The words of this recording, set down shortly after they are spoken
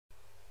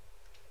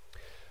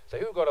So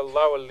here we've got a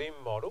lower limb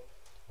model.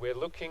 We're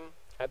looking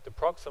at the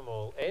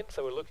proximal end,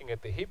 so we're looking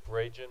at the hip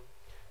region,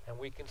 and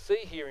we can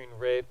see here in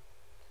red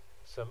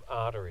some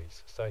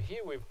arteries. So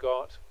here we've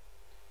got,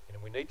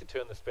 we need to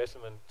turn the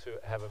specimen to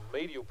have a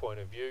medial point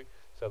of view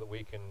so that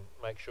we can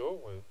make sure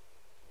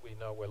we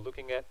know what we're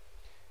looking at.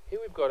 Here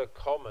we've got a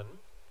common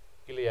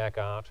iliac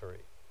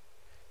artery.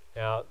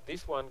 Now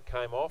this one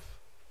came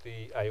off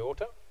the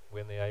aorta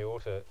when the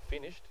aorta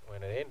finished,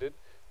 when it ended,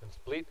 and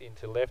split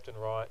into left and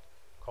right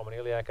common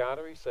iliac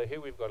artery. So here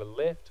we've got a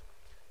left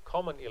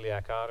common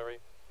iliac artery,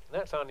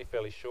 and that's only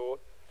fairly short,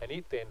 and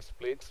it then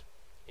splits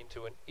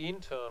into an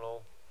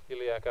internal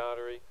iliac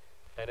artery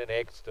and an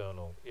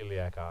external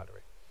iliac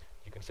artery.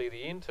 You can see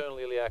the internal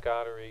iliac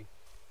artery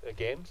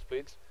again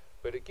splits,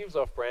 but it gives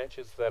off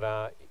branches that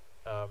are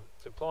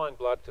supplying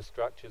blood to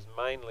structures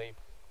mainly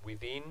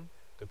within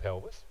the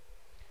pelvis,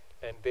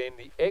 and then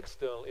the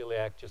external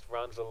iliac just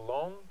runs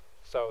along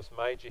psoas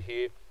major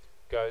here,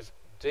 goes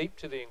deep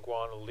to the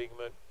inguinal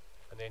ligament,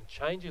 and then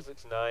changes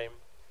its name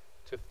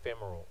to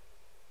femoral.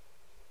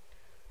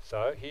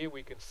 So here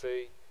we can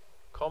see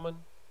common,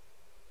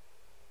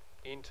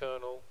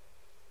 internal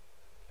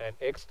and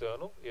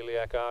external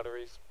iliac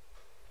arteries,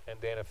 and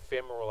then a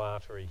femoral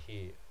artery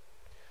here.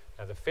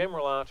 Now the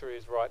femoral artery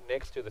is right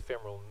next to the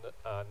femoral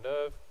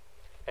nerve,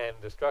 and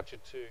the structure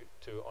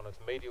on its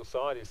medial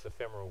side is the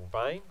femoral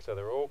vein, so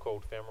they're all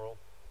called femoral.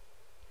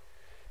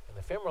 And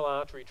the femoral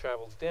artery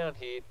travels down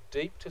here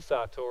deep to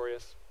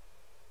sartorius,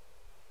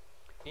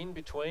 in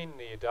between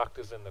the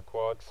adductors and the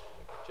quads.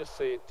 You can just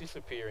see it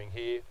disappearing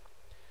here.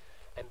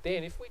 And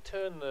then if we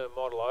turn the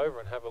model over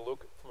and have a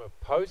look from a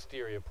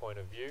posterior point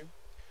of view,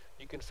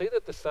 you can see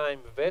that the same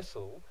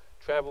vessel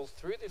travels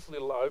through this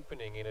little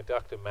opening in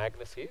adductor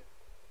magnus here.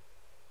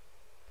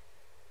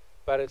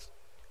 But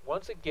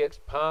once it gets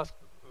past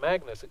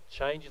magnus, it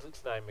changes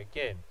its name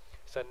again.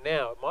 So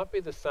now it might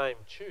be the same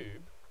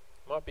tube,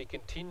 might be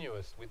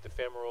continuous with the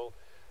femoral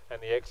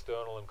and the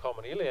external and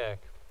common iliac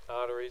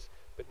arteries,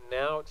 but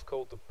now it's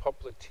called the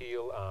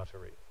popliteal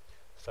artery.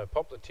 So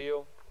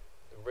popliteal,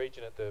 the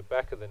region at the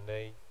back of the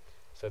knee.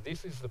 So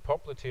this is the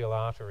popliteal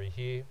artery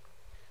here,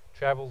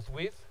 travels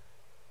with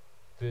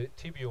the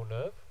tibial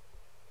nerve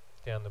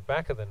down the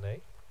back of the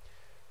knee,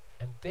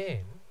 and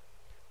then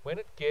when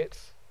it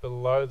gets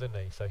below the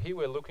knee, so here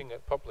we're looking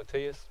at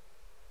popliteus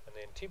and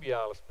then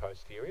tibialis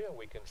posterior,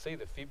 we can see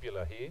the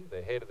fibula here,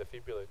 the head of the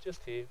fibula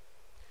just here.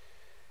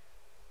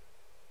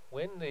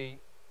 When the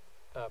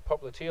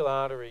popliteal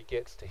artery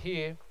gets to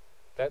here,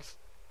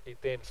 it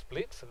then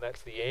splits, and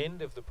that's the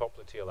end of the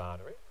popliteal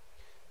artery.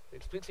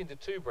 It splits into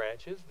two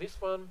branches.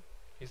 This one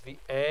is the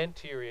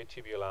anterior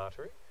tibial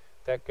artery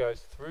that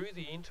goes through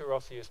the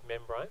interosseous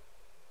membrane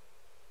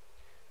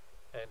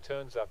and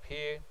turns up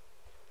here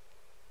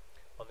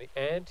on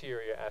the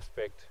anterior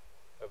aspect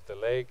of the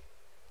leg,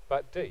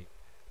 but deep.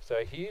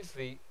 So here's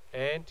the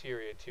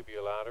anterior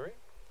tibial artery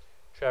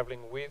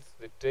travelling with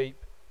the deep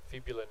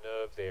fibular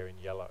nerve there in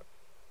yellow.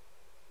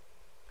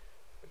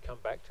 We come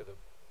back to the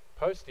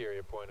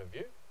posterior point of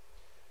view.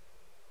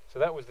 So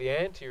that was the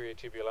anterior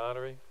tibial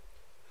artery.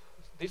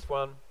 This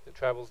one that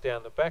travels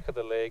down the back of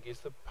the leg is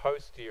the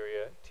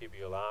posterior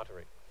tibial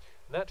artery.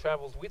 And that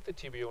travels with the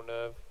tibial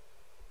nerve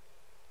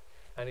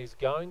and is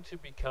going to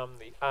become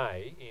the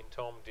A in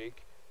Tom,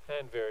 Dick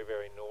and very,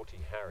 very naughty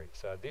Harry.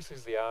 So this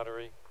is the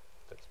artery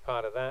that's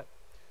part of that,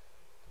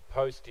 the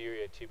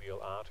posterior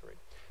tibial artery.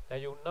 Now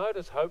you'll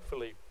notice,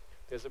 hopefully,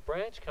 there's a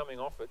branch coming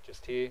off it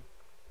just here.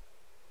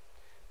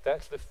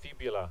 That's the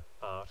fibular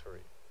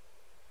artery.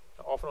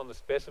 Now, often on the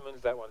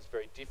specimens that one's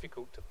very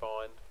difficult to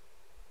find,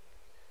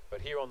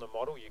 but here on the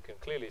model you can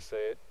clearly see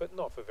it, but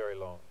not for very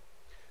long.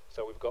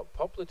 So we've got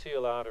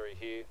popliteal artery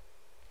here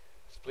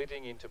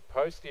splitting into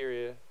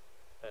posterior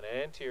and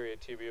anterior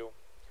tibial,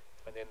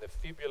 and then the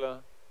fibula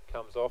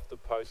comes off the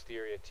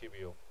posterior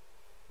tibial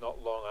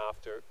not long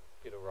after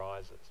it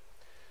arises.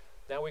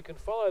 Now we can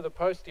follow the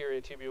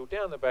posterior tibial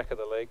down the back of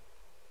the leg,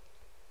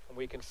 and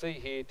we can see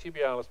here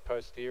tibialis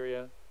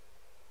posterior,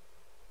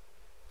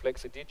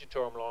 flexor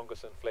digitorum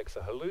longus and flexor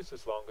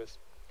hallucis longus.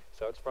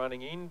 So it's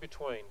running in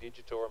between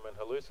digitorum and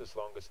hallucis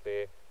longus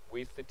there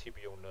with the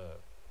tibial nerve.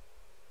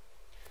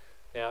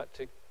 Now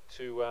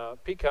to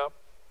pick up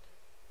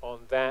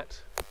on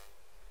that,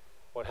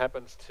 what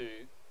happens to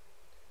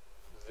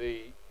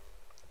the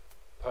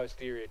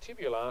posterior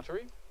tibial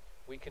artery,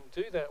 we can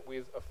do that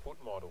with a foot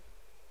model.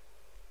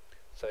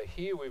 So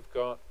here we've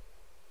got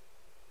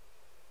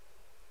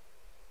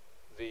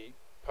the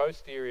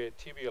posterior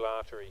tibial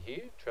artery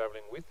here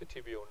travelling with the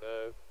tibial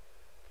nerve,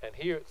 and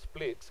here it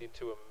splits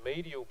into a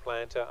medial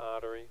plantar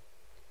artery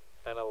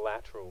and a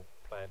lateral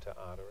plantar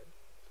artery.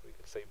 So we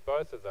can see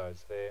both of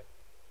those there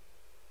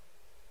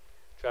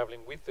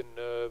travelling with the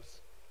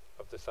nerves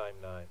of the same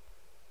name.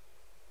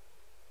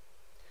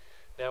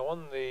 Now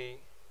on the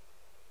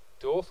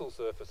dorsal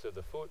surface of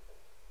the foot,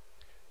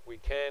 we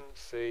can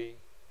see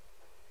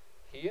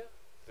here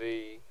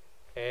the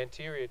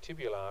anterior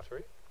tibial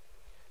artery,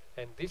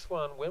 and this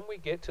one, when we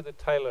get to the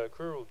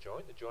talocrural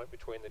joint, the joint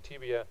between the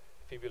tibia,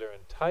 fibula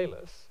and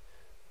talus,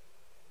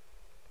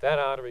 that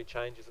artery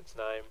changes its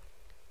name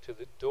to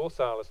the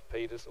Dorsalis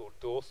Pedis, or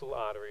dorsal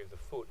artery of the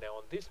foot. Now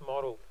on this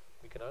model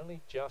we can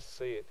only just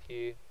see it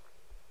here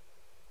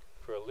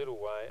for a little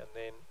way, and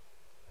then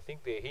I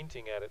think they're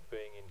hinting at it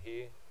being in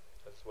here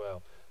as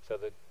well. So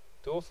the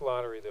dorsal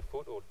artery of the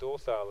foot, or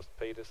Dorsalis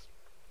Pedis,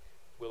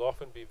 will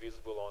often be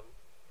visible on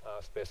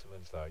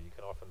specimens though. You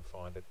can often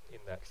find it in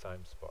that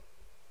same spot.